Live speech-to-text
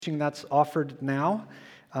That's offered now.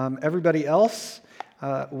 Everybody else,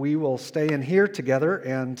 we will stay in here together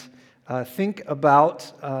and think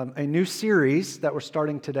about a new series that we're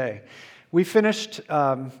starting today. We finished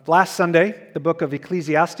last Sunday the book of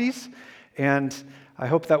Ecclesiastes, and I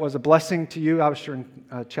hope that was a blessing to you. I was sure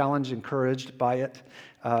challenged, encouraged by it.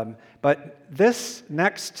 But this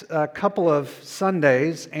next couple of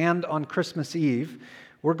Sundays and on Christmas Eve,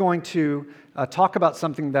 we're going to talk about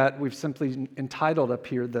something that we've simply entitled up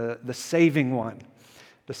here, the saving one.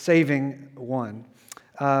 The saving one.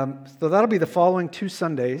 So that'll be the following 2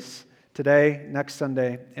 Sundays, today, next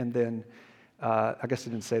Sunday, and then, I guess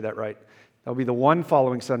I didn't say that right. That'll be the one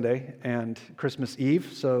following Sunday and Christmas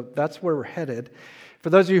Eve, so that's where we're headed.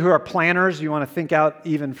 For those of you who are planners, you want to think out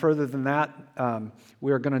even further than that,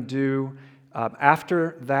 we are going to do,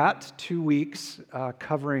 after that, 2 weeks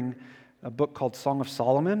covering a book called Song of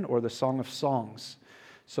Solomon or the Song of Songs.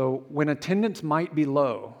 So when attendance might be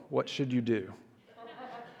low, what should you do?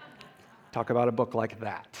 Talk about a book like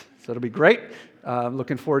that. So it'll be great.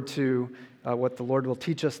 Looking forward to what the Lord will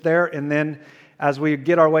teach us there. And then as we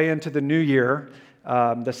get our way into the new year,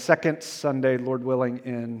 the second Sunday, Lord willing,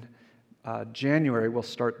 in January, we'll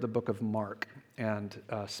start the book of Mark and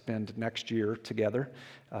spend next year together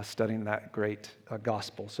studying that great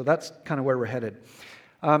gospel. So that's kind of where we're headed.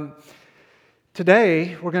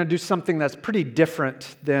 Today, we're going to do something that's pretty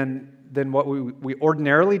different than what we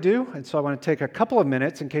ordinarily do. And so I want to take a couple of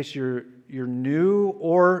minutes in case you're new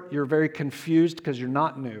or you're very confused because you're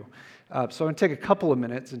not new. So I'm going to take a couple of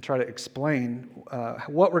minutes and try to explain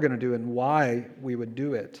what we're going to do and why we would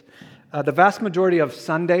do it. The vast majority of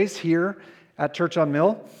Sundays here at Church on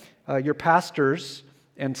Mill, your pastors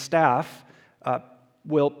and staff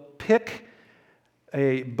will pick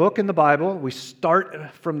a book in the Bible. We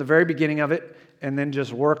start from the very beginning of it and then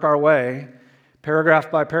just work our way, paragraph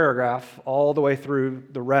by paragraph, all the way through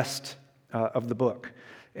the rest of the book.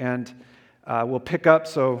 And we'll pick up,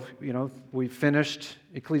 so, we finished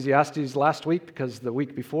Ecclesiastes last week because the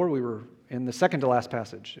week before we were in the second to last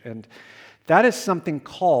passage. And that is something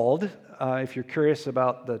called, if you're curious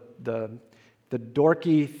about the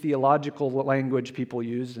dorky theological language people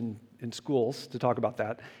use in schools to talk about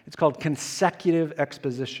that, it's called consecutive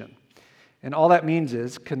exposition. And all that means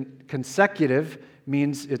is consecutive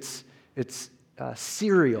means it's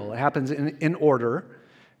serial. It happens in order.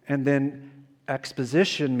 And then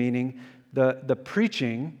exposition, meaning the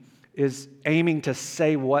preaching is aiming to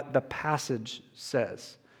say what the passage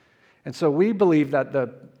says. And so we believe that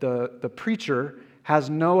the preacher has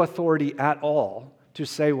no authority at all to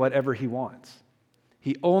say whatever he wants.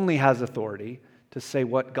 He only has authority to say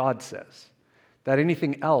what God says. That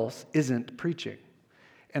anything else isn't preaching.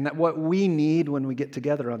 And that what we need when we get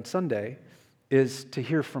together on Sunday is to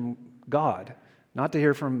hear from God, not to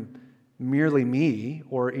hear from merely me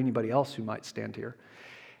or anybody else who might stand here.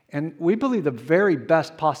 And we believe the very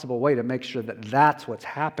best possible way to make sure that that's what's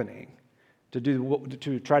happening,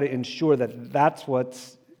 to try to ensure that that's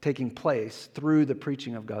what's taking place through the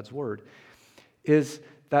preaching of God's Word, is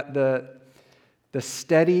that the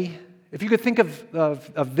steady, if you could think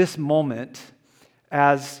of this moment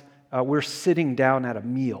as we're sitting down at a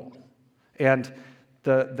meal, and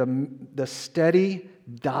the steady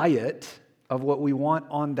diet of what we want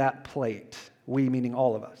on that plate, we meaning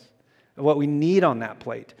all of us, what we need on that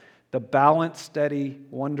plate, the balanced, steady,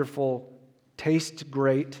 wonderful, tastes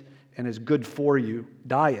great, and is good for you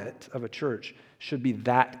diet of a church should be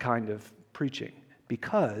that kind of preaching,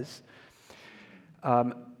 because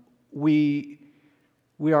we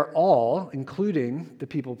are all, including the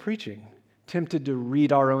people preaching, tempted to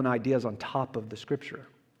read our own ideas on top of the Scripture,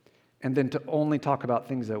 and then to only talk about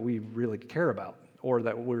things that we really care about or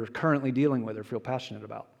that we're currently dealing with or feel passionate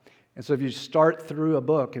about. And so if you start through a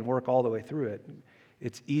book and work all the way through it,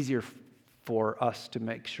 it's easier for us to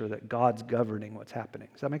make sure that God's governing what's happening.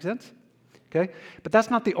 Does that make sense? Okay? But that's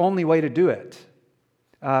not the only way to do it.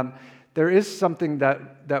 There is something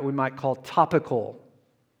that we might call topical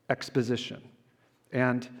exposition.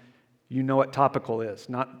 And you know what topical is,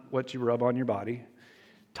 not what you rub on your body.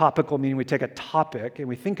 Topical meaning we take a topic and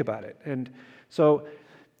we think about it. And so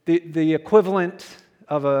the equivalent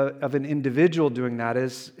of an individual doing that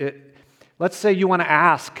is, let's say you want to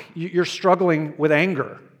ask, you're struggling with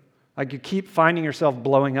anger. Like you keep finding yourself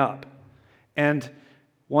blowing up. And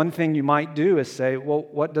one thing you might do is say, well,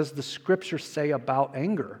 what does the Scripture say about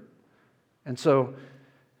anger? And so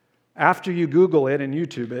after you Google it and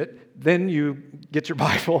YouTube it, then you get your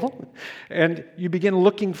Bible and you begin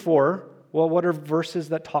looking for, well, what are verses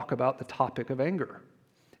that talk about the topic of anger?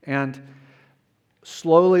 And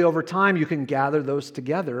slowly over time, you can gather those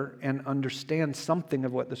together and understand something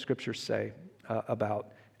of what the Scriptures say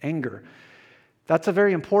about anger. That's a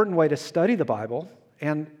very important way to study the Bible,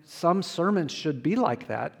 and some sermons should be like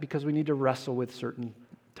that because we need to wrestle with certain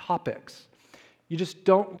topics. You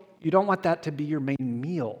don't want that to be your main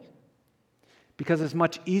meal, because it's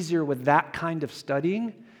much easier with that kind of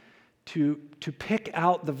studying to pick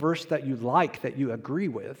out the verse that you like, that you agree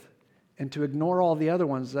with, and to ignore all the other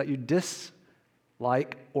ones that you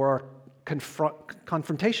dislike or are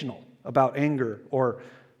confrontational about anger or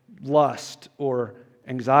lust or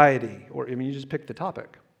anxiety, you just pick the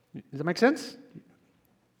topic. Does that make sense?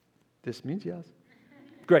 This means yes.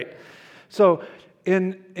 Great. So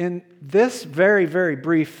in this very, very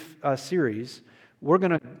brief series, we're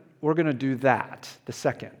gonna do that, the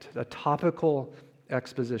second, a topical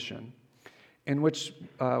exposition, in which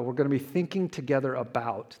we're going to be thinking together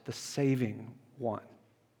about the saving one.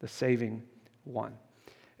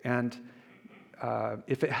 And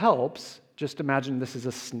if it helps, just imagine this is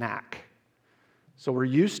a snack. So we're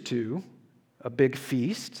used to a big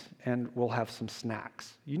feast, and we'll have some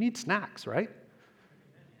snacks. You need snacks, right?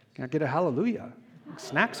 Can I get a hallelujah?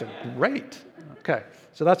 Snacks are great. Okay,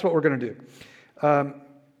 so that's what we're going to do.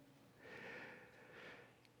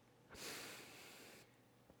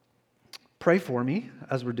 Pray for me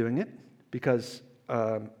as we're doing it, because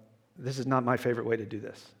this is not my favorite way to do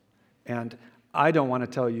this. And I don't want to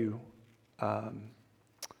tell you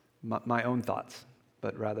my own thoughts,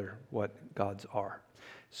 but rather what God's are.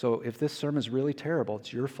 So if this sermon is really terrible,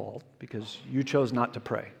 it's your fault because you chose not to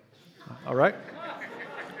pray. All right?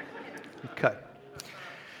 Okay.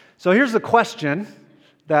 So here's the question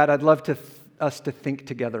that I'd love us to think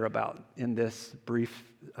together about in this brief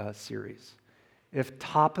series. If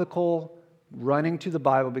topical running to the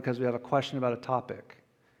Bible because we have a question about a topic,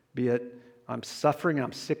 be it I'm suffering and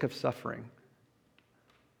I'm sick of suffering,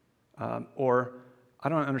 or I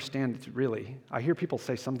don't understand it really. I hear people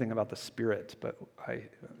say something about the Spirit, but I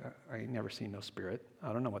never seen no Spirit.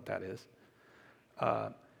 I don't know what that is.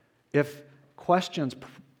 If questions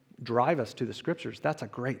drive us to the Scriptures, that's a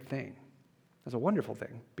great thing. That's a wonderful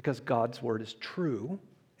thing because God's Word is true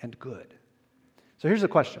and good. So here's the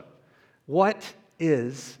question. What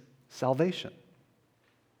is salvation?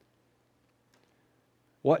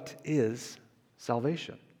 What is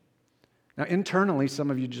salvation? Now, internally,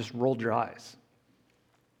 some of you just rolled your eyes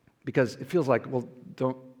because it feels like, well,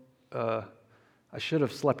 I should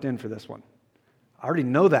have slept in for this one. I already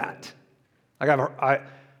know that.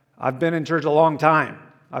 I've been in church a long time.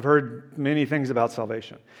 I've heard many things about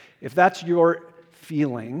salvation. If that's your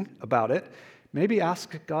feeling about it, maybe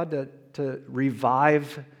ask God to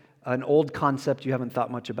revive an old concept you haven't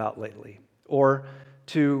thought much about lately, or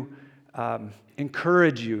to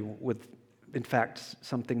encourage you with, in fact,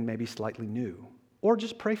 something maybe slightly new, or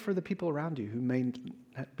just pray for the people around you who may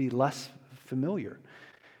be less familiar.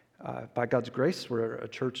 By God's grace, we're a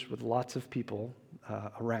church with lots of people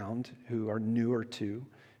around who are newer to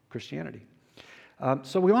Christianity.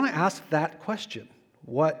 So we want to ask that question.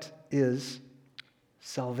 What is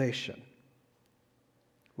salvation?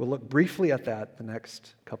 We'll look briefly at that the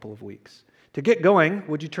next couple of weeks. To get going,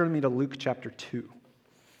 would you turn me to Luke chapter 2?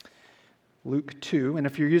 Luke 2, and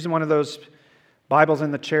if you're using one of those Bibles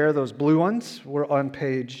in the chair, those blue ones, we're on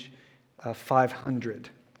page 500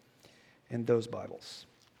 in those Bibles.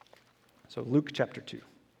 So Luke chapter 2.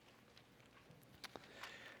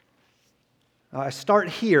 I start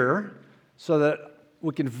here so that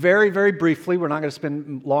we can very, very briefly, we're not going to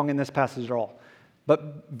spend long in this passage at all,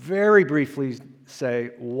 but very briefly say,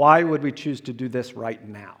 why would we choose to do this right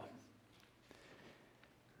now?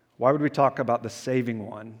 Why would we talk about the saving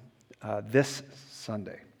one this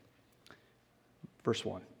Sunday? Verse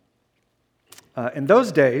 1. In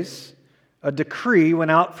those days, a decree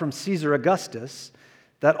went out from Caesar Augustus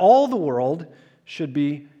that all the world should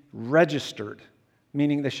be registered,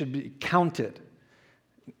 meaning they should be counted.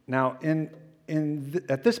 Now,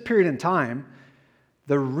 at this period in time,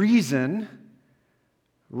 the reason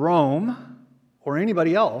Rome or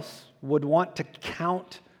anybody else would want to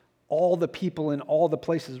count all the people in all the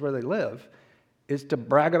places where they live is to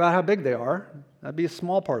brag about how big they are. That'd be a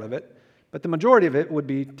small part of it. But the majority of it would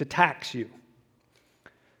be to tax you.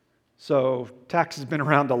 So tax has been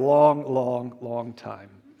around a long, long, long time.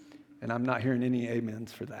 And I'm not hearing any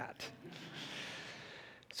amens for that.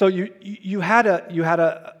 So you had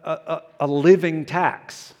a living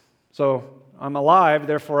tax. So I'm alive,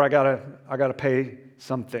 therefore I gotta pay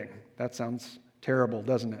something. That sounds terrible,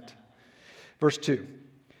 doesn't it? Verse 2.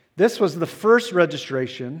 This was the first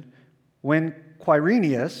registration when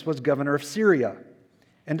Quirinius was governor of Syria,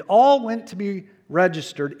 and all went to be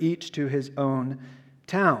registered, each to his own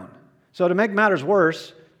town. So to make matters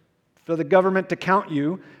worse, for the government to count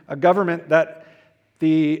you, a government that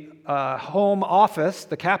The home office,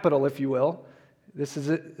 the capital, if you will, this is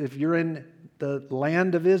it. If you're in the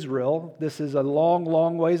land of Israel, this is a long,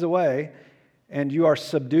 long ways away, and you are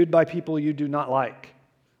subdued by people you do not like.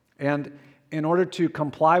 And in order to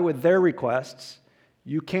comply with their requests,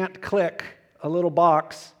 you can't click a little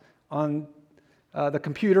box on the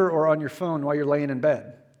computer or on your phone while you're laying in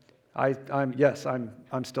bed.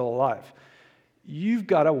 I'm still alive. You've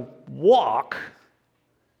got to walk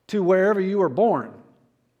to wherever you were born.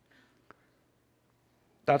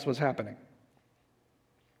 That's what's happening.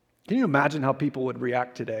 Can you imagine how people would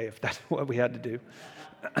react today if that's what we had to do?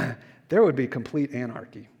 There would be complete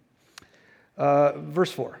anarchy.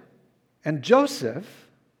 Verse 4. And Joseph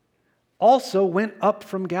also went up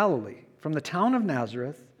from Galilee, from the town of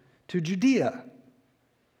Nazareth to Judea,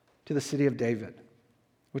 to the city of David,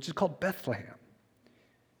 which is called Bethlehem,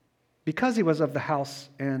 because he was of the house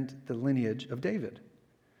and the lineage of David,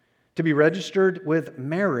 to be registered with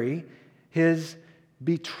Mary, his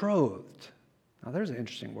betrothed. Now, there's an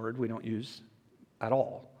interesting word we don't use at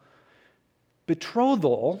all.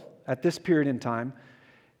 Betrothal at this period in time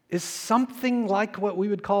is something like what we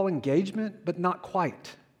would call engagement, but not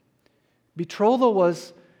quite. Betrothal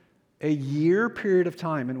was a year period of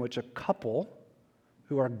time in which a couple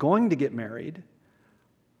who are going to get married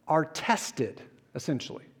are tested,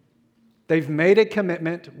 essentially. They've made a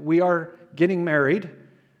commitment. We are getting married.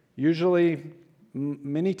 Usually,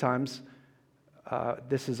 many times,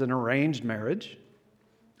 this is an arranged marriage.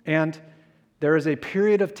 And there is a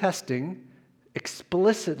period of testing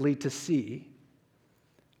explicitly to see,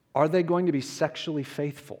 are they going to be sexually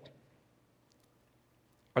faithful?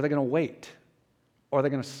 Are they going to wait? Or are they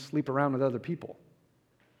going to sleep around with other people?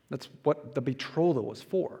 That's what the betrothal was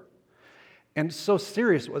for. And so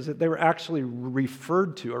serious was it, they were actually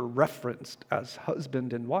referred to or referenced as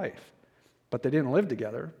husband and wife. But they didn't live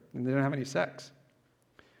together, and they didn't have any sex.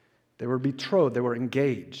 They were betrothed, they were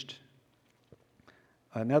engaged.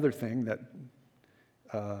 Another thing that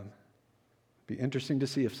be interesting to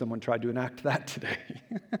see if someone tried to enact that today.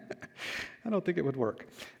 I don't think it would work.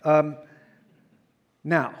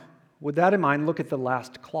 Now, with that in mind, look at the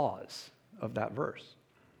last clause of that verse.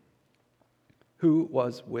 Who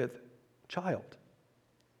was with child?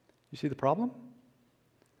 You see the problem?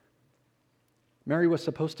 Mary was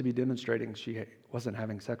supposed to be demonstrating she wasn't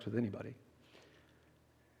having sex with anybody.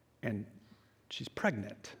 And she's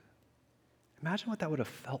pregnant. Imagine what that would have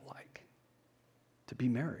felt like to be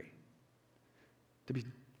Mary, to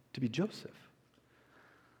be Joseph.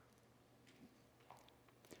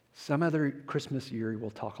 Some other Christmas year,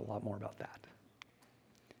 we'll talk a lot more about that.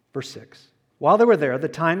 Verse 6. While they were there, the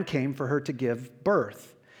time came for her to give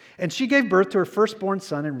birth. And she gave birth to her firstborn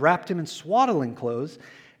son and wrapped him in swaddling clothes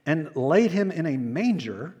and laid him in a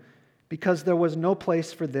manger because there was no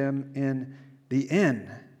place for them in the inn.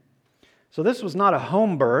 So this was not a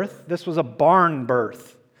home birth. This was a barn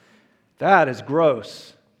birth. That is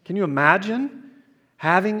gross. Can you imagine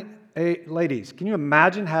ladies, can you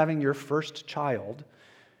imagine having your first child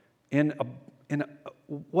in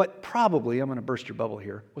what probably, I'm going to burst your bubble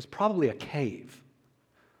here, was probably a cave.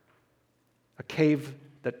 A cave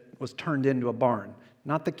that was turned into a barn.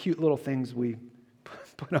 Not the cute little things we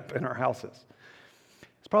put up in our houses.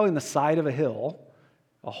 It's probably in the side of a hill,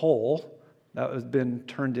 a hole that has been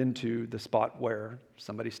turned into the spot where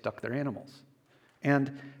somebody stuck their animals.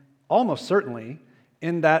 And almost certainly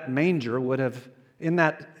in that manger in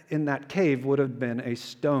that cave would have been a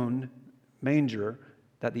stone manger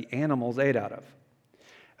that the animals ate out of.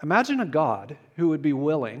 Imagine a God who would be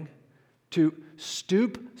willing to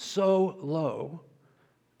stoop so low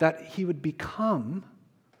that he would become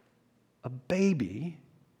a baby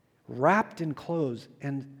wrapped in clothes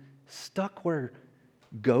and stuck where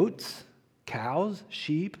goats, cows,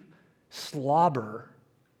 sheep slobber.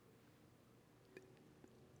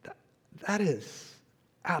 That is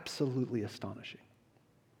absolutely astonishing.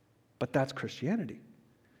 But that's Christianity.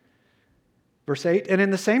 Verse 8, and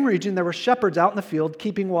in the same region there were shepherds out in the field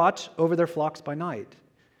keeping watch over their flocks by night.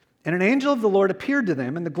 And an angel of the Lord appeared to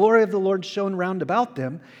them, and the glory of the Lord shone round about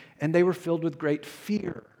them, and they were filled with great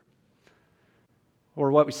fear.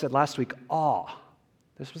 Or what we said last week, awe.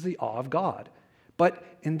 This was the awe of God. But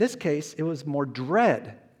in this case, it was more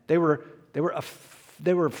dread. They were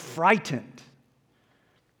frightened.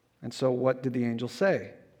 And so what did the angel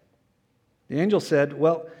say? The angel said,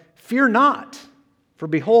 well, fear not, for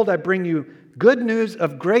behold, I bring you good news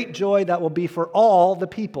of great joy that will be for all the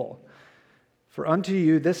people. For unto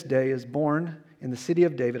you this day is born in the city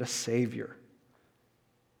of David a Savior.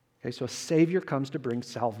 Okay, so a Savior comes to bring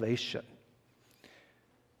salvation.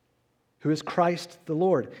 who is Christ the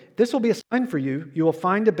Lord. This will be a sign for you. You will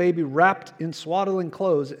find a baby wrapped in swaddling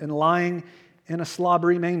clothes and lying in a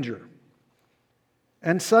slobbery manger."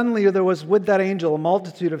 And suddenly there was with that angel a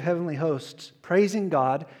multitude of heavenly hosts, praising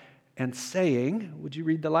God and saying, would you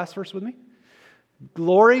read the last verse with me?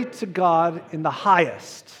 "Glory to God in the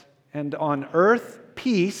highest, and on earth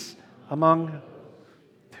peace among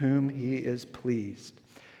whom he is pleased."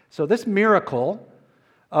 So this miracle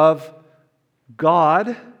of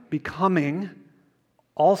God becoming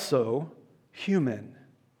also human,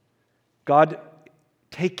 God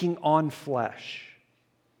taking on flesh,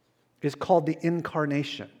 is called the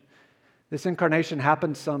incarnation. This incarnation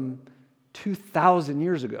happened some 2,000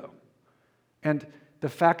 years ago. And the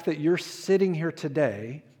fact that you're sitting here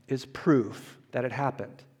today is proof that it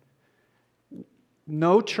happened.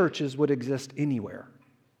 No churches would exist anywhere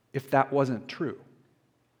if that wasn't true.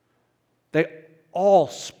 They all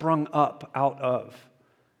sprung up out of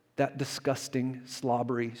that disgusting,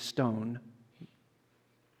 slobbery stone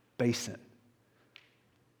basin.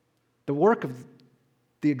 The work of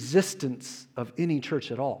the existence of any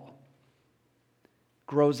church at all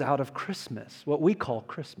grows out of Christmas, what we call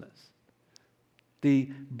Christmas.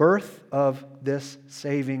 The birth of this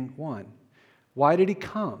saving one. Why did he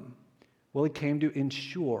come? Well, he came to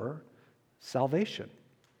ensure salvation.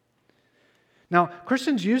 Now,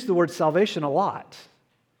 Christians use the word salvation a lot.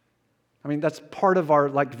 I mean, that's part of our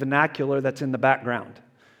vernacular that's in the background.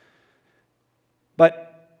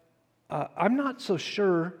 But I'm not so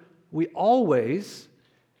sure we always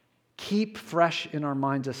keep fresh in our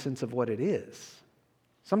minds a sense of what it is.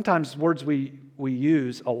 Sometimes words we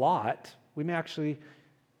use a lot, we may actually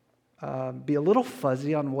be a little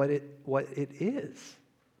fuzzy on what it is.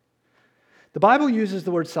 The Bible uses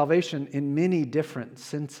the word salvation in many different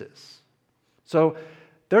senses. So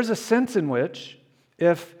there's a sense in which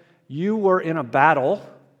if you were in a battle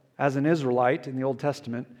as an Israelite in the Old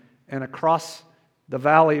Testament, and across the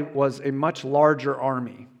valley was a much larger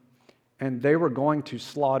army, and they were going to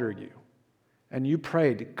slaughter you, and you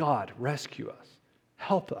prayed, "God, rescue us,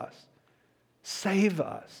 help us, save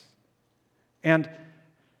us," and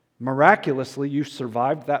miraculously you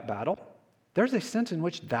survived that battle, there's a sense in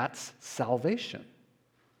which that's salvation.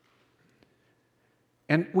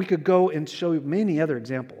 And we could go and show you many other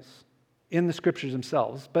examples in the scriptures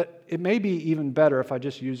themselves, but it may be even better if I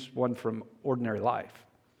just use one from ordinary life.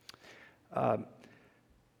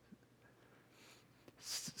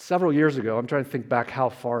 Several years ago, I'm trying to think back how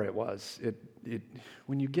far it was.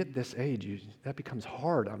 When you get this age, that becomes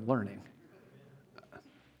hard, I'm learning.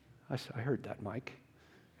 I heard that, Mike.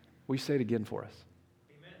 Will you say it again for us?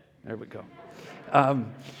 Amen. There we go.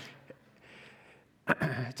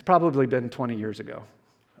 It's probably been 20 years ago.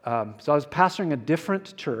 So I was pastoring a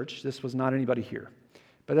different church. This was not anybody here.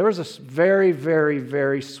 But there was this very, very,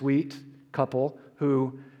 very sweet couple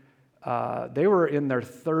who they were in their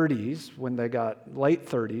 30s late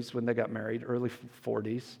 30s when they got married, early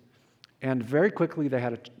 40s. And very quickly they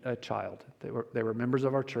had a child. They were members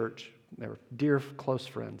of our church. They were dear, close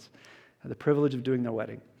friends. I had the privilege of doing their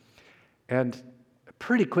wedding. And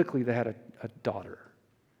pretty quickly they had a daughter.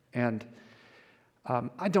 And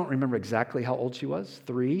I don't remember exactly how old she was,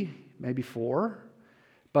 3, maybe 4.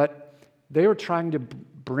 But they were trying to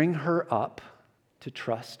bring her up to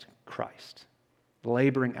trust Christ,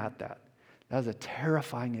 laboring at that. That was a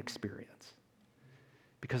terrifying experience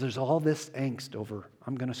because there's all this angst over,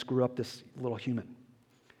 I'm going to screw up this little human.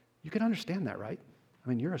 You can understand that, right? I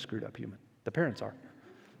mean, you're a screwed up human. The parents are.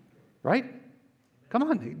 Right? Come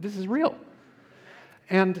on, this is real.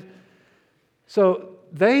 And so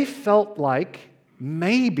they felt like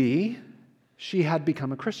maybe she had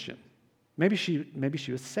become a Christian. Maybe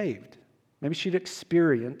she was saved. Maybe she'd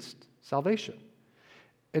experienced salvation.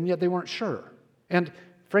 And yet they weren't sure. And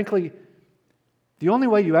frankly, the only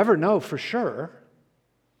way you ever know for sure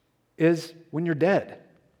is when you're dead.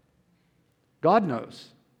 God knows.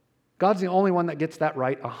 God's the only one that gets that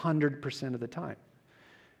right 100% of the time.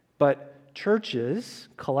 But churches,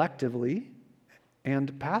 collectively,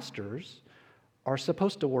 and pastors are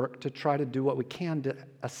supposed to work to try to do what we can to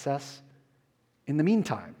assess in the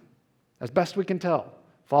meantime, as best we can tell,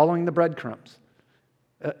 following the breadcrumbs.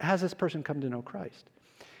 Has this person come to know Christ?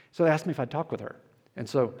 So they asked me if I'd talk with her. And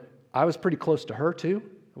so I was pretty close to her too.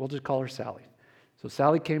 We'll just call her Sally. So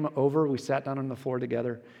Sally came over. We sat down on the floor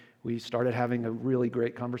together. We started having a really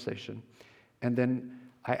great conversation. And then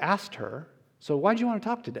I asked her, "So why do you want to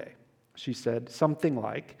talk today?" She said something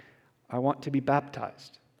like, "I want to be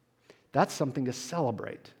baptized." That's something to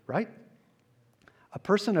celebrate, right? A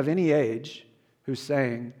person of any age who's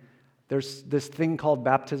saying, "There's this thing called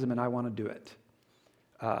baptism and I want to do it."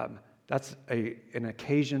 That's an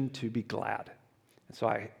occasion to be glad. And so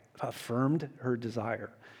I affirmed her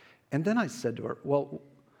desire. And then I said to her, well,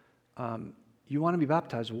 you want to be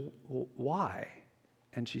baptized, why?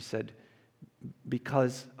 And she said,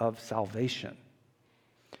 because of salvation.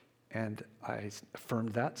 And I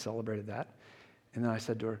affirmed that, celebrated that. And then I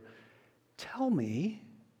said to her, tell me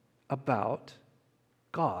about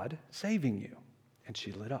God saving you. And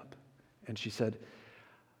she lit up. And she said,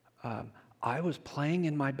 I was playing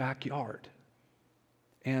in my backyard.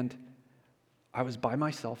 And I was by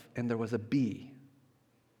myself, and there was a bee.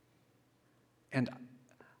 And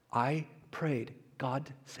I prayed,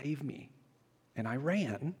 God save me. And I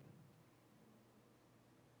ran,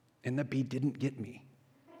 and the bee didn't get me.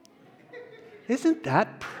 Isn't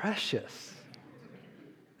that precious?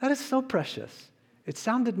 That is so precious. It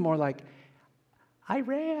sounded more like, I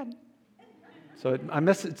ran. So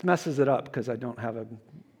it messes it up because I don't have a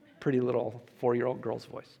pretty little 4-year-old girl's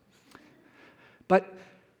voice. But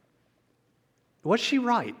was she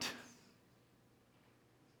right?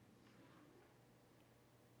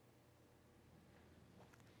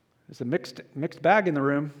 There's a mixed bag in the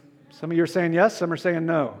room. Some of you are saying yes, some are saying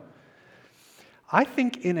no. I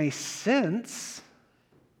think in a sense,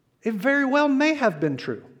 it very well may have been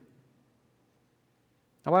true.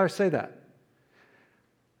 Now, why do I say that?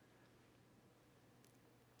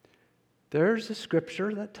 There's a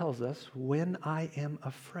scripture that tells us, when I am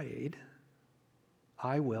afraid,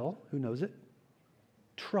 I will, who knows it,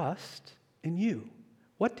 trust in you.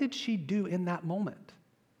 What did she do in that moment?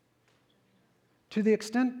 To the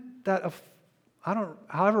extent that,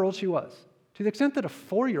 however old she was, to the extent that a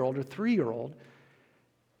 4-year-old or 3-year-old,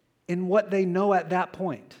 in what they know at that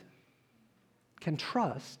point, can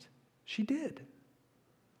trust, she did.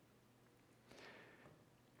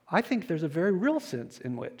 I think there's a very real sense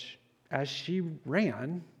in which, as she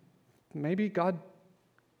ran, maybe God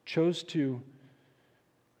chose to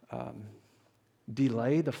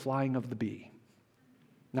delay the flying of the bee.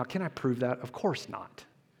 Now, can I prove that? Of course not.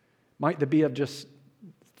 Might the bee have just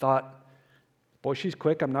thought, boy, she's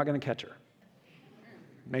quick, I'm not going to catch her?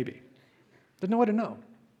 Maybe. There's no way to know.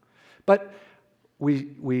 But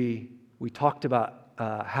we talked about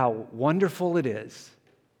how wonderful it is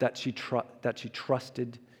that she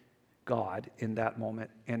trusted God in that moment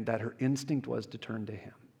and that her instinct was to turn to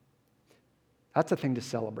Him. That's a thing to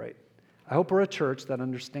celebrate. I hope we're a church that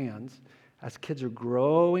understands, as kids are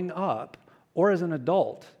growing up, or as an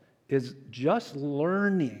adult, is just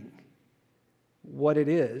learning what it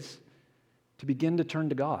is to begin to turn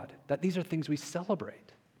to God, that these are things we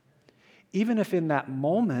celebrate. Even if in that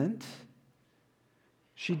moment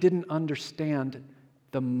she didn't understand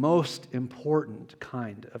the most important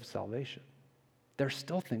kind of salvation, there's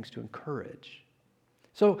still things to encourage.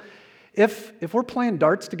 So if we're playing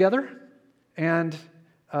darts together, and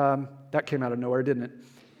that came out of nowhere, didn't it?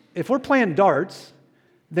 If we're playing darts,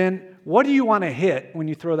 then what do you want to hit when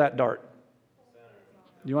you throw that dart?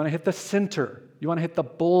 You want to hit the center. You want to hit the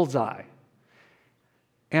bullseye.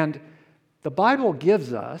 And the Bible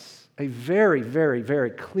gives us a very, very,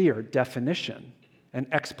 very clear definition and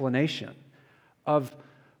explanation of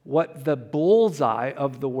what the bullseye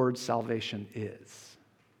of the word salvation is.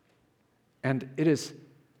 And it is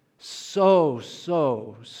so,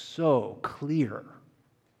 so, so clear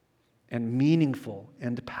and meaningful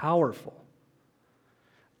and powerful.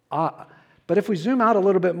 But if we zoom out a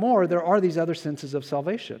little bit more, there are these other senses of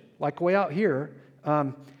salvation. Like way out here,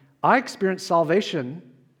 I experienced salvation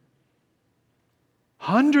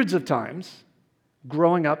hundreds of times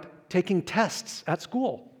growing up taking tests at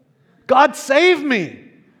school. God saved me!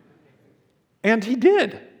 And He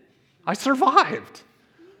did. I survived.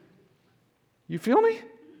 You feel me?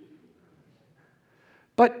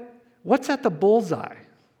 But what's at the bullseye?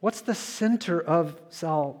 What's the center of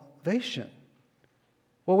salvation?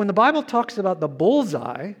 Well, when the Bible talks about the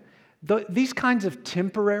bullseye, these kinds of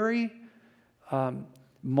temporary,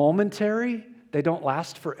 momentary, they don't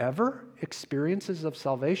last forever experiences of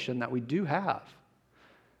salvation that we do have,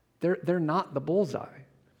 they're not the bullseye.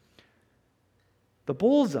 The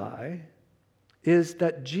bullseye is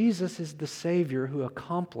that Jesus is the Savior who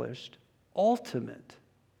accomplished ultimate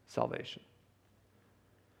salvation.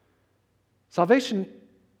 Salvation,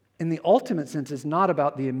 in the ultimate sense, is not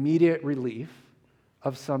about the immediate relief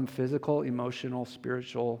of some physical, emotional,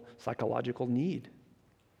 spiritual, psychological need.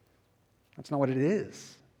 That's not what it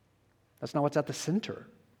is. That's not what's at the center.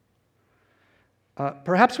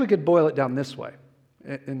 Perhaps we could boil it down this way,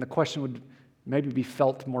 and the question would maybe be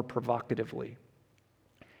felt more provocatively.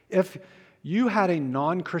 If you had a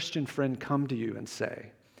non-Christian friend come to you and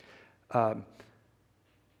say, let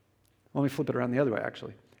me flip it around the other way,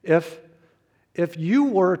 actually. If If you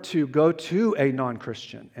were to go to a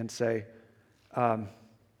non-Christian and say, I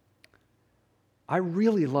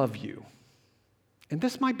really love you, and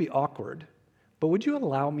this might be awkward, but would you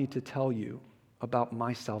allow me to tell you about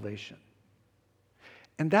my salvation?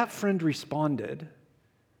 And that friend responded,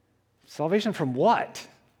 salvation from what?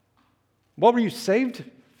 What were you saved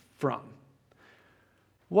from?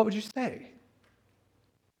 What would you say?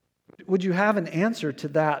 Would you have an answer to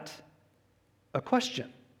that a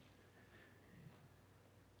question?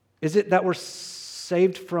 Is it that we're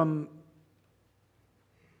saved from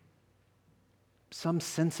some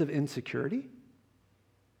sense of insecurity?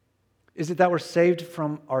 Is it that we're saved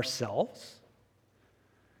from ourselves?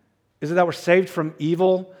 Is it that we're saved from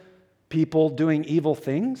evil people doing evil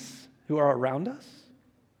things who are around us?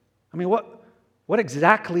 I mean, what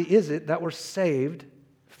exactly is it that we're saved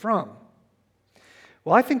from?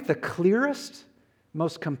 Well, I think the clearest,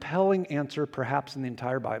 most compelling answer perhaps in the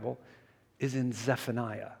entire Bible is in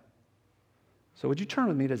Zephaniah. So would you turn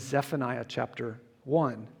with me to Zephaniah chapter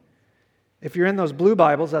 1? If you're in those blue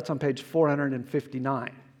Bibles, that's on page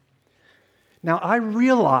 459. Now, I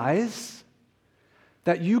realize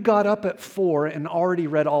that you got up at 4 and already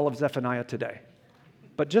read all of Zephaniah today.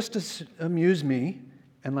 But just to amuse me,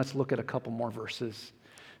 and let's look at a couple more verses.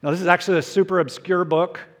 Now, this is actually a super obscure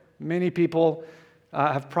book. Many people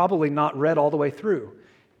have probably not read all the way through.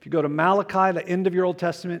 If you go to Malachi, the end of your Old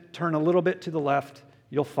Testament, turn a little bit to the left,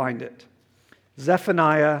 you'll find it.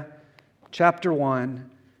 Zephaniah chapter 1,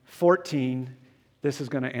 14. This is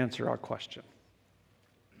going to answer our question.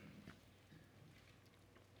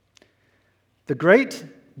 The great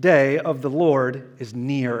day of the Lord is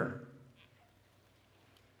near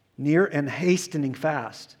and hastening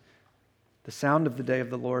fast. The sound of the day of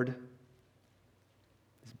the Lord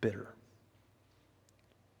is bitter.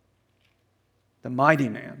 The mighty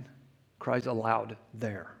man cries aloud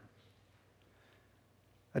there.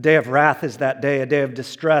 A day of wrath is that day, a day of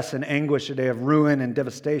distress and anguish, a day of ruin and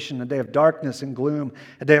devastation, a day of darkness and gloom,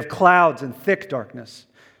 a day of clouds and thick darkness,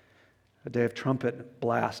 a day of trumpet,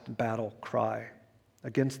 blast, battle, cry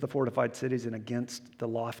against the fortified cities and against the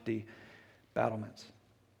lofty battlements.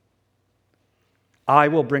 I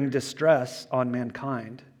will bring distress on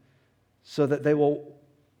mankind so that they will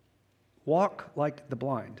walk like the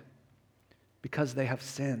blind because they have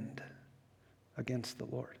sinned against the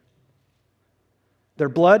Lord. Their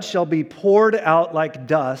blood shall be poured out like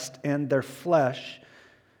dust and their flesh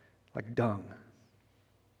like dung.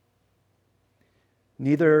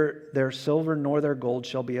 Neither their silver nor their gold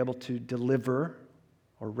shall be able to deliver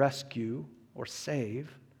or rescue or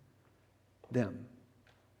save them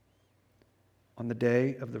on the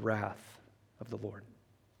day of the wrath of the Lord.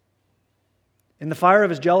 In the fire of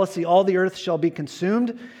his jealousy, all the earth shall be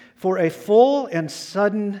consumed. For a full and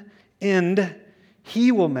sudden end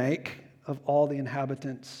he will make of all the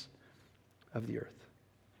inhabitants of the earth.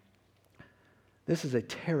 This is a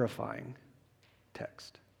terrifying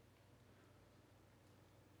text.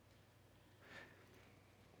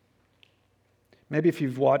 Maybe if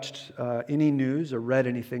you've watched any news or read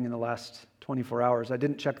anything in the last 24 hours, I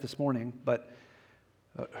didn't check this morning, but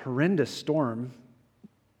a horrendous storm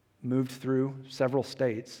moved through several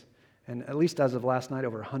states, and at least as of last night,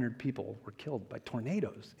 over 100 people were killed by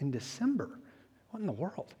tornadoes in December. What in the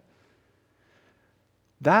world?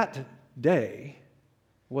 That day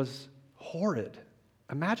was horrid.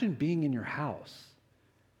 Imagine being in your house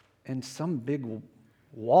and some big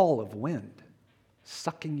wall of wind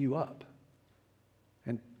sucking you up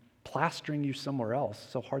and plastering you somewhere else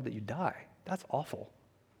so hard that you die. That's awful.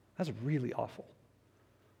 That's really awful.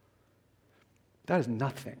 That is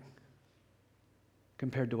nothing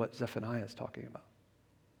compared to what Zephaniah is talking about.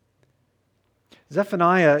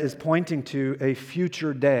 Zephaniah is pointing to a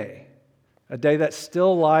future day, a day that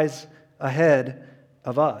still lies ahead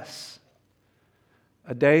of us,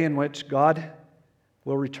 a day in which God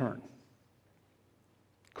will return.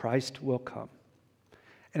 Christ will come.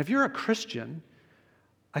 And if you're a Christian,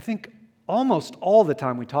 I think almost all the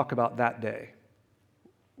time we talk about that day,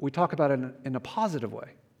 we talk about it in a positive way.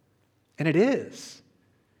 And it is,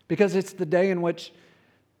 because it's the day in which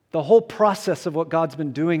the whole process of what God's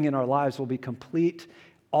been doing in our lives will be complete,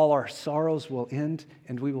 all our sorrows will end,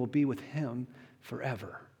 and we will be with Him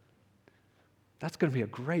forever. That's going to be a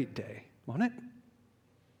great day, won't it?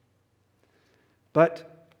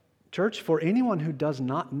 But, church, for anyone who does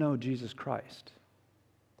not know Jesus Christ,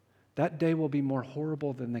 that day will be more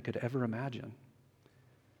horrible than they could ever imagine.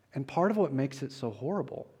 And part of what makes it so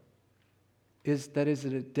horrible is that it is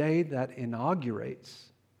a day that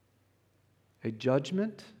inaugurates a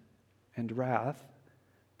judgment and wrath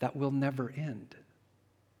that will never end.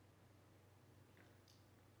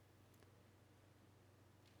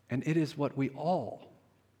 And it is what we all,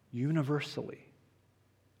 universally,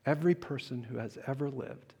 every person who has ever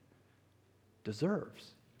lived,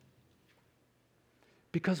 deserves.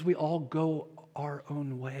 Because we all go our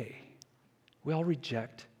own way. We all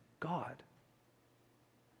reject God.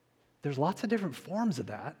 There's lots of different forms of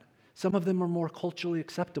that. Some of them are more culturally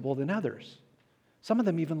acceptable than others. Some of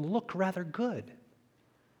them even look rather good.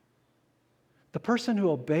 The person who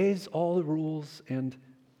obeys all the rules and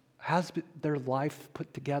has their life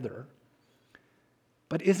put together,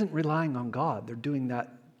 but isn't relying on God, they're doing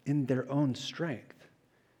that in their own strength,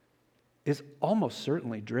 is almost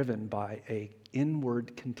certainly driven by an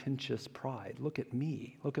inward contentious pride. Look at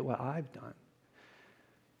me. Look at what I've done.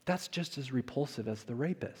 That's just as repulsive as the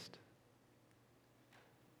rapist.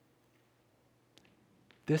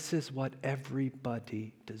 This is what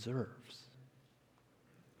everybody deserves.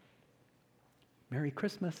 Merry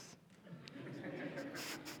Christmas.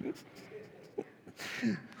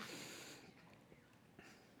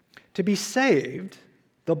 To be saved,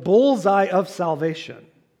 the bullseye of salvation,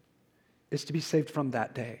 is to be saved from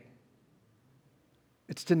that day.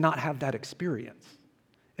 It's to not have that experience.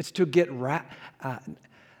 It's to get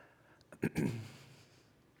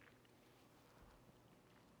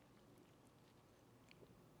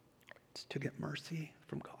it's to get mercy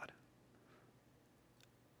from God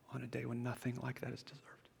on a day when nothing like that is deserved.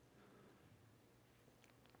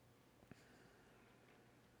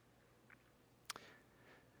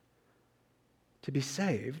 To be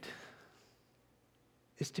saved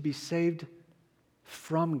is to be saved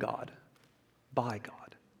from God, by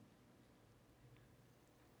God.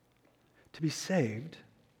 To be saved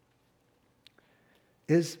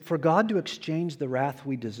is for God to exchange the wrath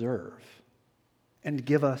we deserve and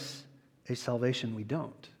give us a salvation we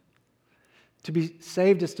don't. To be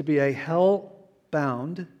saved is to be a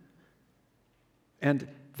hell-bound, and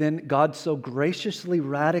then God so graciously,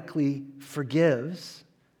 radically forgives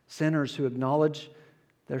sinners who acknowledge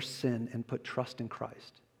their sin and put trust in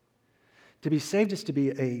Christ. To be saved is to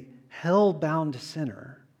be a hell-bound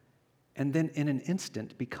sinner and then in an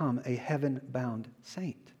instant become a heaven-bound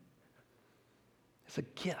saint. It's a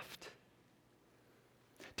gift.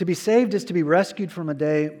 To be saved is to be rescued from a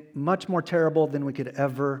day much more terrible than we could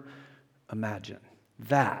ever imagine.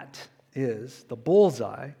 That is the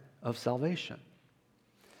bullseye of salvation.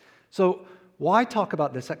 So why talk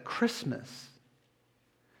about this at Christmas?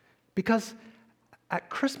 Because at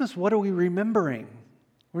Christmas, what are we remembering?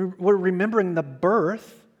 We're remembering the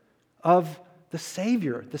birth of the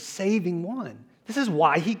Savior, the saving one. This is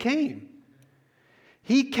why He came.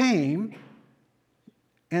 He came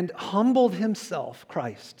and humbled Himself,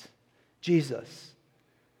 Christ, Jesus,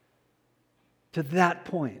 to that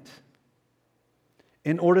point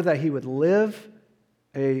in order that He would live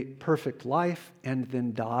a perfect life and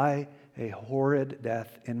then die a horrid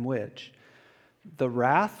death in which the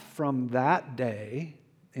wrath from that day,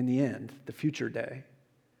 in the end, the future day,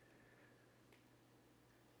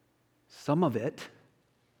 some of it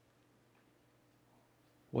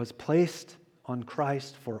was placed on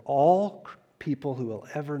Christ for all people who will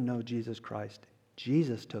ever know Jesus Christ.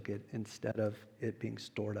 Jesus took it instead of it being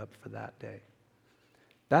stored up for that day.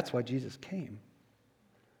 That's why Jesus came.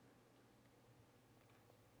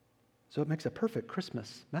 So it makes a perfect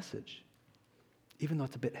Christmas message, even though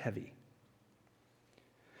it's a bit heavy.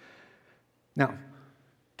 Now,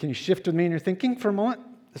 can you shift with me in your thinking for a moment?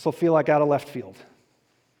 This will feel like out of left field.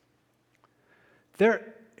 There's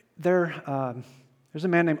a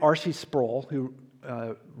man named R.C. Sproul who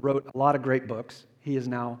wrote a lot of great books. He is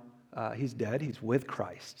now, he's dead. He's with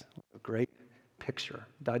Christ. A great picture.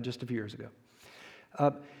 Died just a few years ago.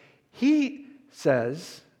 He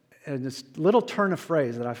says, in this little turn of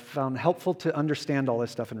phrase that I found helpful to understand all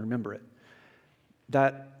this stuff and remember it,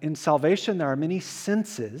 that in salvation there are many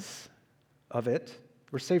senses of it.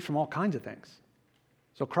 We're saved from all kinds of things.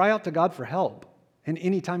 So cry out to God for help, and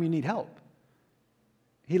anytime you need help.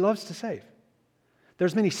 He loves to save.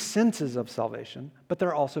 There's many senses of salvation, but there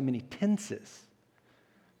are also many tenses.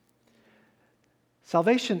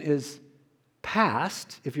 Salvation is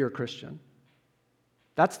past, if you're a Christian.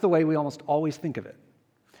 That's the way we almost always think of it.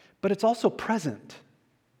 But it's also present,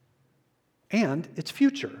 and it's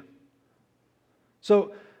future.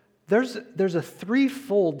 So there's a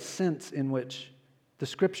threefold sense in which the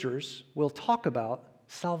Scriptures will talk about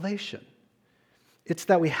salvation. It's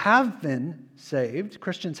that we have been saved,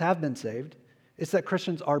 Christians have been saved. It's that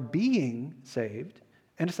Christians are being saved,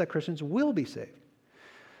 and it's that Christians will be saved.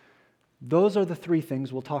 Those are the three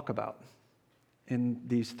things we'll talk about in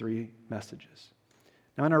these three messages.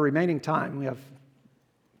 Now, in our remaining time, we have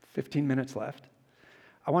 15 minutes left.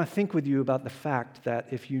 I want to think with you about the fact that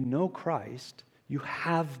if you know Christ, You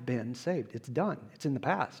have been saved. It's done. It's in the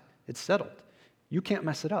past. It's settled. You can't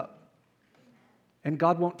mess it up. And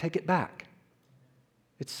God won't take it back.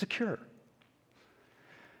 It's secure.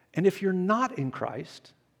 And if you're not in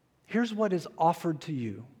Christ, here's what is offered to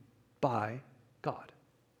you by God.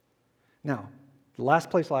 Now, the last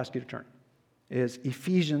place I'll ask you to turn is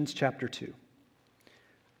Ephesians chapter 2.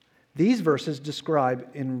 These verses describe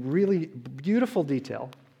in really beautiful detail,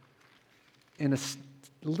 in a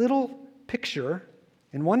little picture,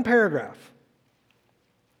 in one paragraph,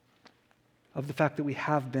 of the fact that we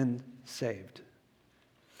have been saved.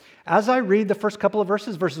 As I read the first couple of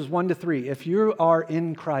verses, verses 1 to 3, if you are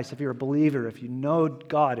in Christ, if you're a believer, if you know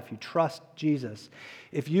God, if you trust Jesus,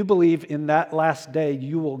 if you believe in that last day,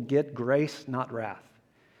 you will get grace, not wrath.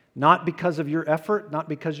 Not because of your effort, not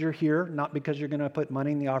because you're here, not because you're going to put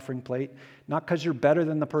money in the offering plate, not because you're better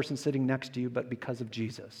than the person sitting next to you, but because of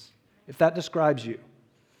Jesus. If that describes you,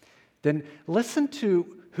 then listen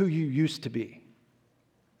to who you used to be.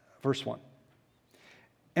 Verse 1.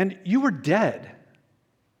 And you were dead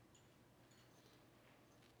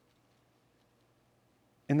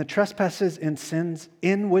in the trespasses and sins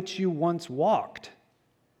in which you once walked,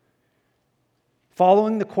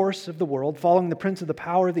 following the course of the world, following the prince of the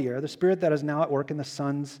power of the air, the spirit that is now at work in the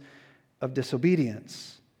sons of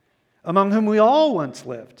disobedience, among whom we all once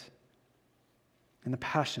lived in the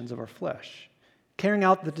passions of our flesh, carrying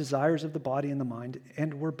out the desires of the body and the mind,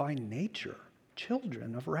 and were by nature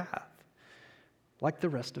children of wrath, like the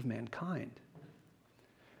rest of mankind.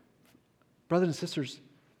 Brothers and sisters,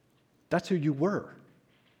 that's who you were.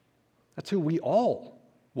 That's who we all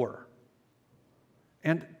were.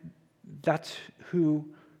 And that's who,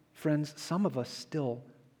 friends, some of us still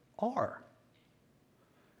are.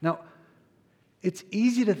 Now, it's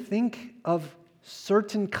easy to think of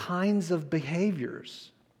certain kinds of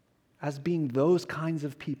behaviors as being those kinds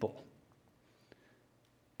of people.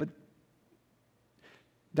 But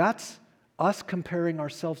that's us comparing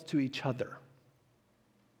ourselves to each other.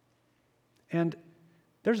 And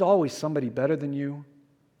there's always somebody better than you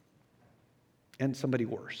and somebody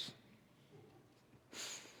worse.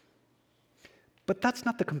 But that's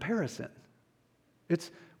not the comparison.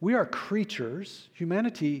 We are creatures,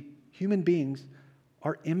 humanity, human beings,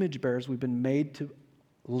 are image bearers. We've been made to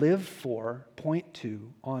live for, point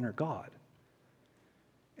to, honor God.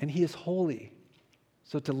 And He is holy.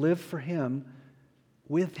 So to live for Him,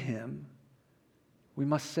 with Him, we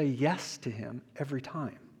must say yes to Him every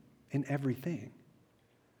time, in everything.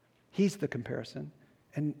 He's the comparison,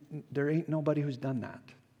 and there ain't nobody who's done that.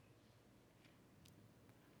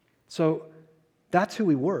 So that's who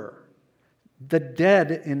we were. The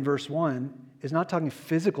dead in verse 1 is not talking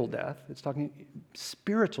physical death, it's talking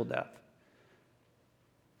spiritual death.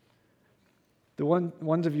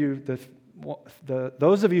 Those of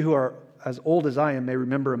you who are as old as I am may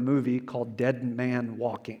remember a movie called Dead Man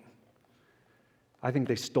Walking. I think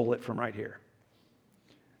they stole it from right here.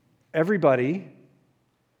 Everybody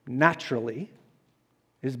naturally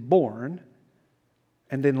is born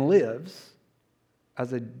and then lives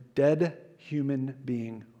as a dead human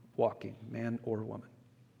being walking, man or woman,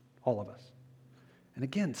 all of us. And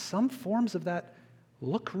again, some forms of that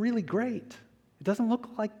look really great. It doesn't look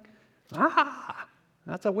like,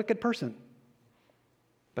 that's a wicked person.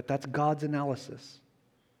 But that's God's analysis.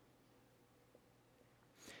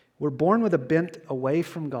 We're born with a bent away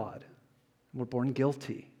from God. We're born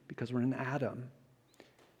guilty because we're in Adam.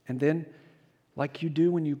 And then, like you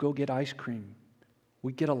do when you go get ice cream,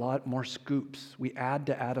 we get a lot more scoops. We add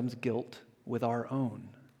to Adam's guilt with our own.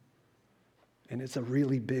 And it's a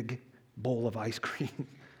really big bowl of ice cream.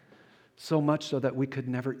 So much so that we could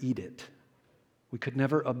never eat it. We could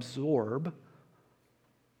never absorb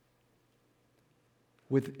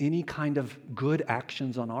with any kind of good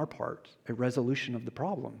actions on our part a resolution of the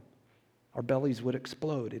problem. Our bellies would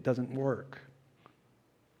explode. It doesn't work.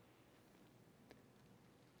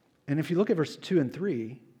 And if you look at verse 2 and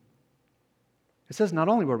 3, it says not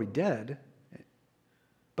only were we dead,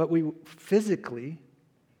 but we physically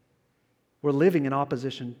were living in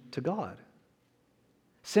opposition to God.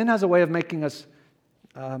 Sin has a way of making us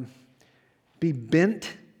be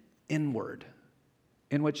bent inward,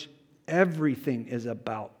 in which everything is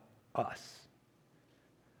about us.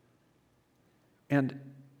 And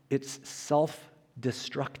it's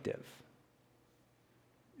self-destructive.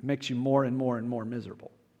 It makes you more and more and more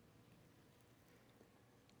miserable.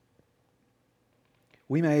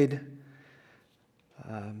 We made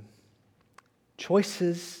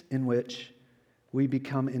choices in which we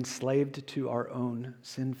become enslaved to our own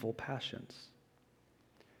sinful passions.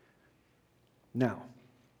 Now,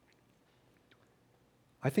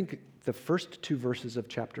 I think the first two verses of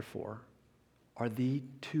chapter 4 are the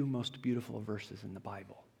two most beautiful verses in the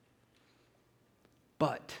Bible.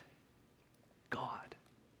 But God.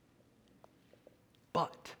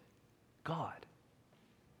 But God.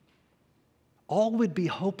 All would be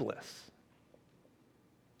hopeless.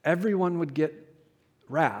 Everyone would get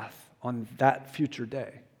wrath on that future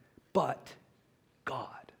day. But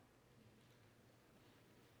God.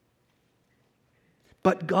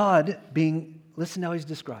 But God being, listen how he's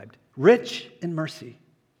described, rich in mercy,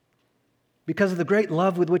 because of the great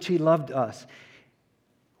love with which he loved us.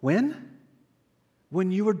 When?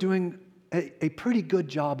 When you were doing a pretty good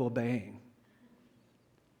job obeying.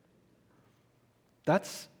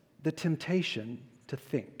 That's the temptation to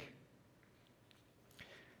think.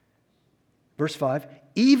 Verse 5,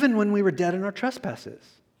 even when we were dead in our trespasses,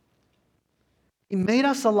 he made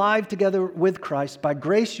us alive together with Christ. By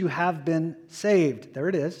grace you have been saved. There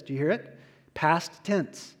it is. Do you hear it? Past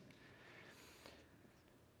tense.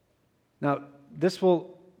 Now, this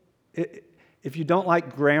will, if you don't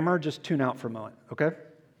like grammar, just tune out for a moment, okay?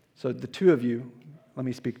 So the two of you, let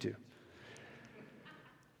me speak to.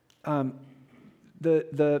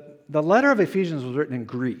 The letter of Ephesians was written in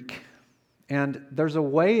Greek. And there's a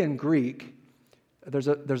way in Greek, there's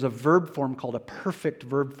a verb form called a perfect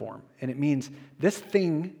verb form. And it means this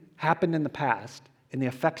thing happened in the past, and the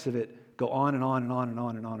effects of it go on and on and on and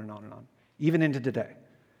on and on and on and on, even into today.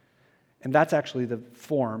 And that's actually the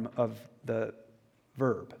form of the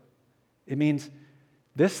verb. It means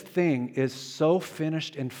this thing is so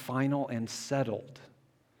finished and final and settled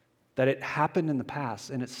that it happened in the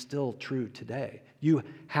past and it's still true today. You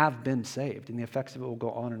have been saved, and the effects of it will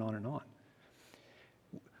go on and on and on.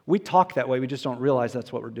 We talk that way, we just don't realize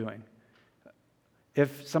that's what we're doing.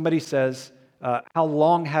 If somebody says, how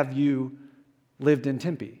long have you lived in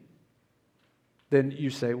Tempe? Then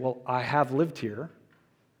you say, well, I have lived here,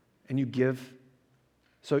 and you give.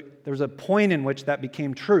 So there's a point in which that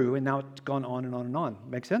became true, and now it's gone on and on and on.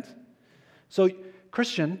 Make sense? So,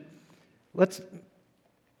 Christian, let's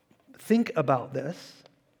think about this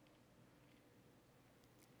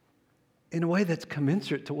in a way that's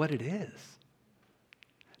commensurate to what it is.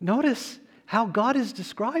 Notice how God is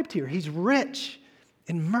described here. He's rich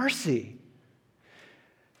in mercy.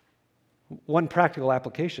 One practical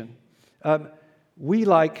application. We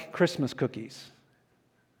like Christmas cookies.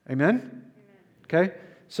 Amen? Okay?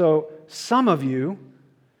 So some of you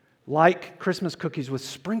like Christmas cookies with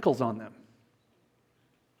sprinkles on them.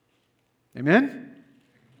 Amen?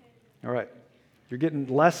 All right. You're getting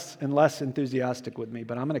less and less enthusiastic with me,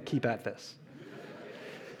 but I'm going to keep at this.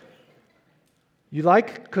 You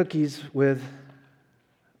like cookies with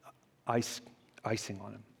icing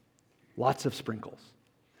on them. Lots of sprinkles.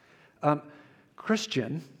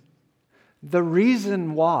 Christian, the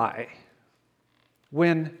reason why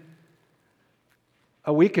when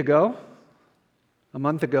a week ago, a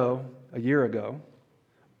month ago, a year ago,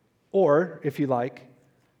 or if you like,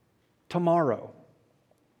 tomorrow,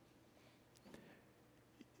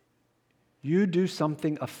 you do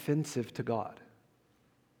something offensive to God.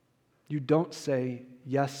 You don't say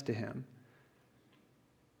yes to Him.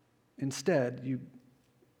 Instead, you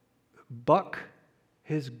buck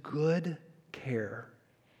His good care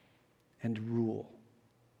and rule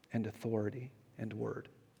and authority and word.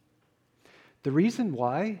 The reason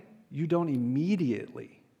why you don't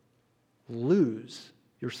immediately lose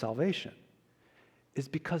your salvation is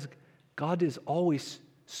because God is always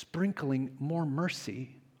sprinkling more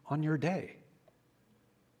mercy on your day.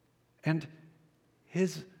 And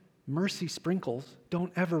His mercy sprinkles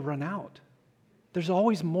don't ever run out. There's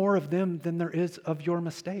always more of them than there is of your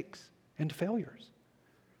mistakes and failures.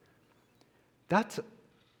 That's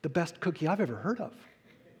the best cookie I've ever heard of.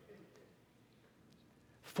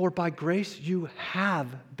 For by grace you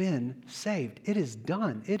have been saved. It is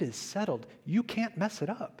done. It is settled. You can't mess it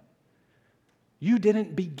up. You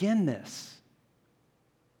didn't begin this.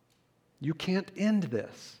 You can't end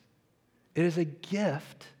this. It is a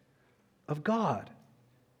gift of God.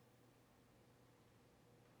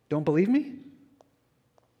 Don't believe me?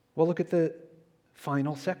 Well, look at the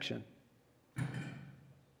final section.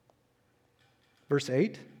 Verse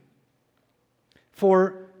 8.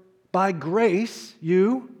 For by grace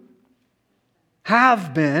you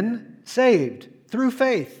have been saved through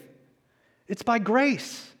faith. It's by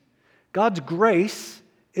grace. God's grace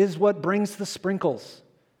is what brings the sprinkles,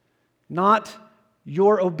 not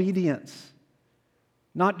your obedience,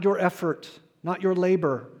 not your effort, not your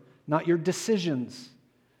labor, not your decisions.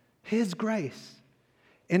 His grace.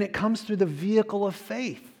 And it comes through the vehicle of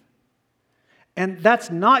faith. And that's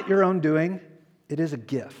not your own doing. It is a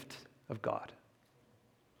gift of God.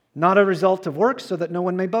 Not a result of works, so that no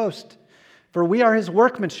one may boast. For we are his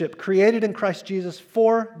workmanship, created in Christ Jesus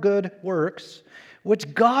for good works,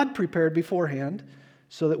 which God prepared beforehand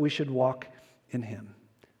so that we should walk in him.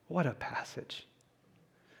 What a passage.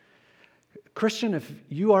 Christian, if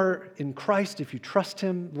you are in Christ, if you trust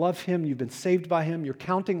him, love him, you've been saved by him, you're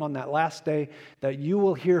counting on that last day that you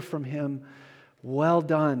will hear from him, well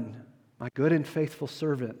done, my good and faithful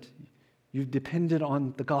servant. You've depended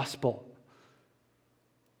on the gospel.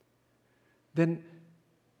 Then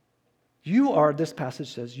you are, this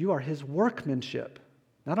passage says, you are his workmanship.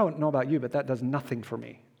 Now, I don't know about you, but that does nothing for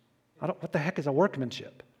me. What the heck is a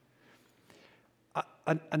workmanship?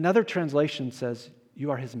 Another translation says,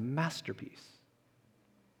 you are his masterpiece.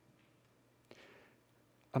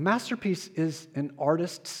 A masterpiece is an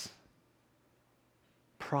artist's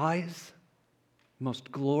prize,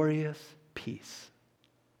 most glorious piece.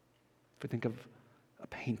 If we think of a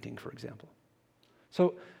painting, for example.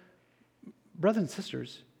 So, brothers and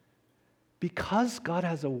sisters, because God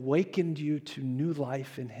has awakened you to new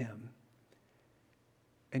life in him,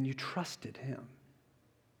 and you trusted him,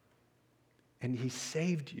 and he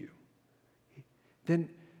saved you, then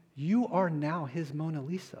you are now his Mona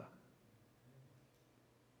Lisa.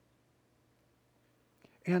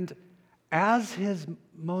 And as his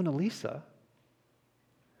Mona Lisa,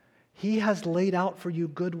 he has laid out for you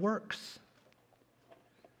good works.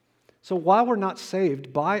 So while we're not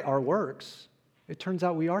saved by our works, it turns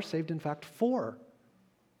out we are saved, in fact, for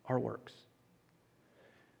our works.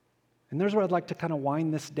 And there's where I'd like to kind of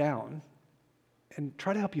wind this down and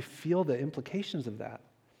try to help you feel the implications of that.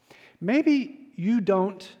 Maybe you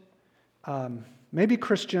don't, maybe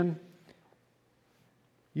Christian,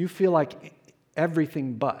 you feel like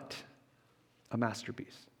everything but a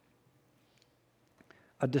masterpiece.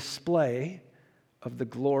 A display of the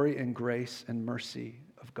glory and grace and mercy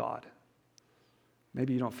of God.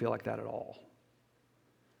 Maybe you don't feel like that at all.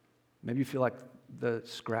 Maybe you feel like the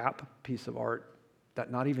scrap piece of art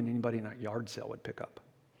that not even anybody in a yard sale would pick up.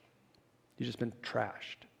 You've just been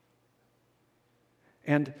trashed.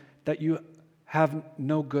 And that you have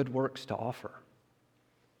no good works to offer.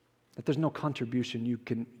 That there's no contribution you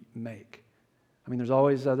can make. I mean, there's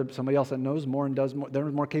always somebody else that knows more and does more, they're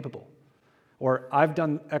more capable. Or I've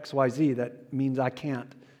done X, Y, Z, that means I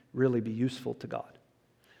can't really be useful to God.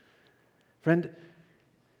 Friend,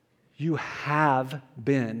 you have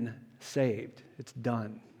been saved. It's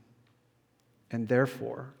done. And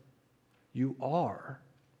therefore, you are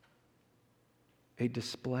a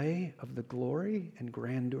display of the glory and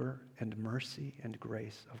grandeur and mercy and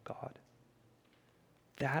grace of God.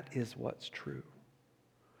 That is what's true.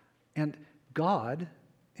 And God,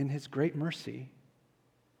 in his great mercy,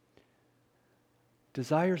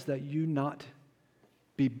 desires that you not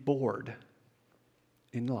be bored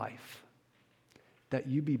in life, that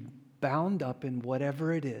you be bound up in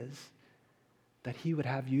whatever it is that he would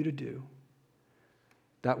have you to do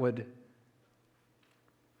that would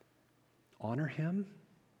honor him,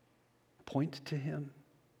 point to him,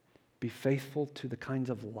 be faithful to the kinds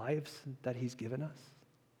of lives that he's given us.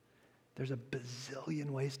 There's a bazillion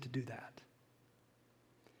ways to do that.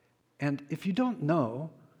 And if you don't know,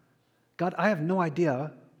 God, I have no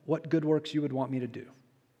idea what good works you would want me to do,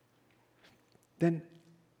 then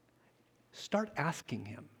start asking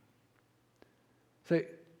him. Say,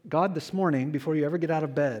 God, this morning, before you ever get out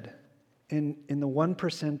of bed, in the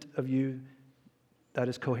 1% of you that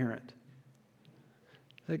is coherent,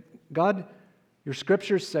 say, God, your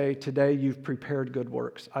scriptures say today you've prepared good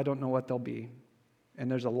works. I don't know what they'll be. And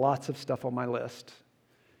there's lots of stuff on my list.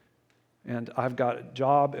 And I've got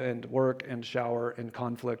job and work and shower and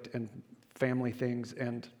conflict and family things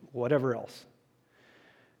and whatever else.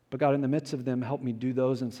 But God, in the midst of them, help me do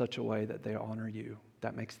those in such a way that they honor you.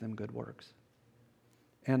 That makes them good works.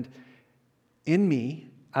 And in me,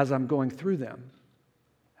 as I'm going through them,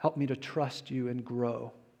 help me to trust you and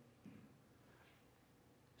grow.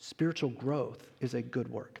 Spiritual growth is a good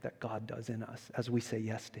work that God does in us as we say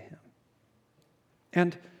yes to him.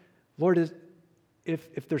 And Lord,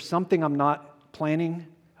 if there's something I'm not planning,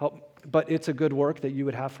 but it's a good work that you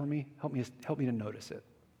would have for me, help me to notice it.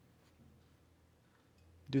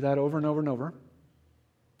 Do that over and over and over.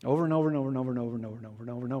 Over and over and over and over and over and over and over and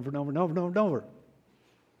over and over and over and over and over and over.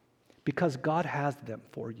 Because God has them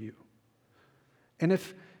for you. And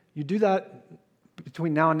if you do that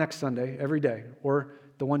between now and next Sunday, every day, or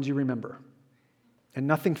the ones you remember, and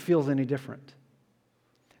nothing feels any different,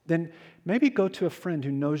 then maybe go to a friend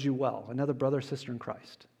who knows you well, another brother or sister in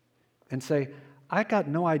Christ, and say, I got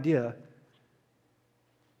no idea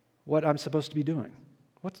what I'm supposed to be doing.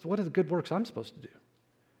 What are the good works I'm supposed to do?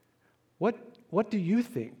 What do you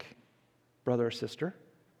think, brother or sister,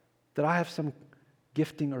 that I have some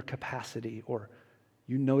gifting or capacity, or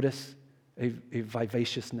you notice a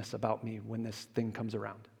vivaciousness about me when this thing comes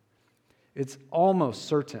around. It's almost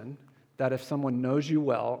certain that if someone knows you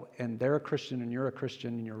well and they're a Christian and you're a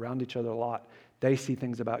Christian and you're around each other a lot, they see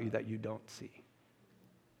things about you that you don't see.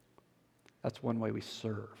 That's one way we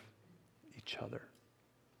serve each other.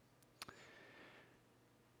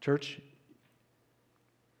 Church,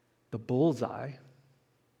 the bullseye,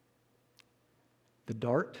 the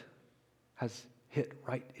dart, has hit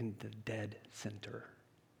right in the dead center.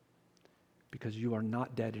 Because you are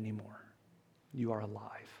not dead anymore. You are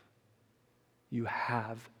alive. You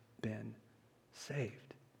have been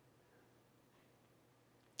saved.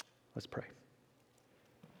 Let's pray.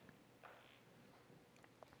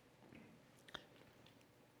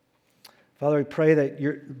 Father, we pray that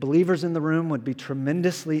your believers in the room would be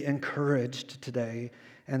tremendously encouraged today,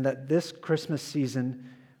 and that this Christmas season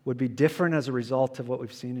would be different as a result of what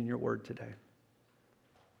we've seen in your word today.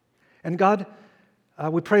 And God,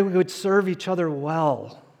 we pray we would serve each other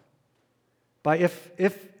well by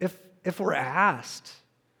if we're asked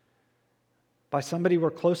by somebody we're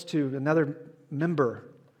close to, another member,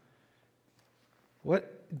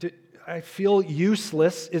 I feel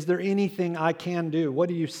useless. Is there anything I can do? What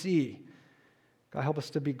do you see? God, help us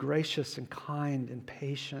to be gracious and kind and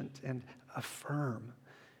patient and affirm.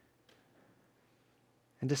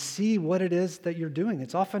 And to see what it is that you're doing.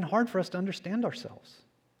 It's often hard for us to understand ourselves.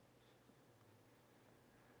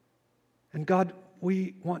 And God,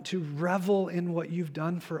 we want to revel in what you've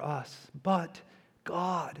done for us. But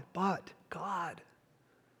God.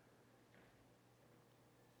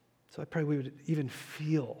 So I pray we would even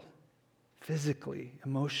feel physically,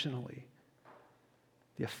 emotionally,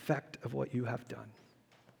 the effect of what you have done.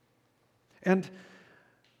 And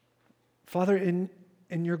Father, in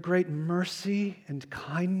your great mercy and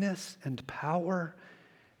kindness and power,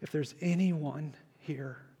 if there's anyone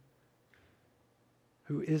here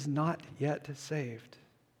who is not yet saved,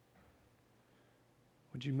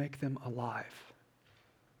 would you make them alive?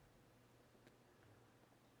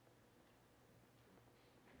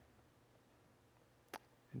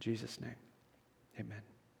 In Jesus' name, amen.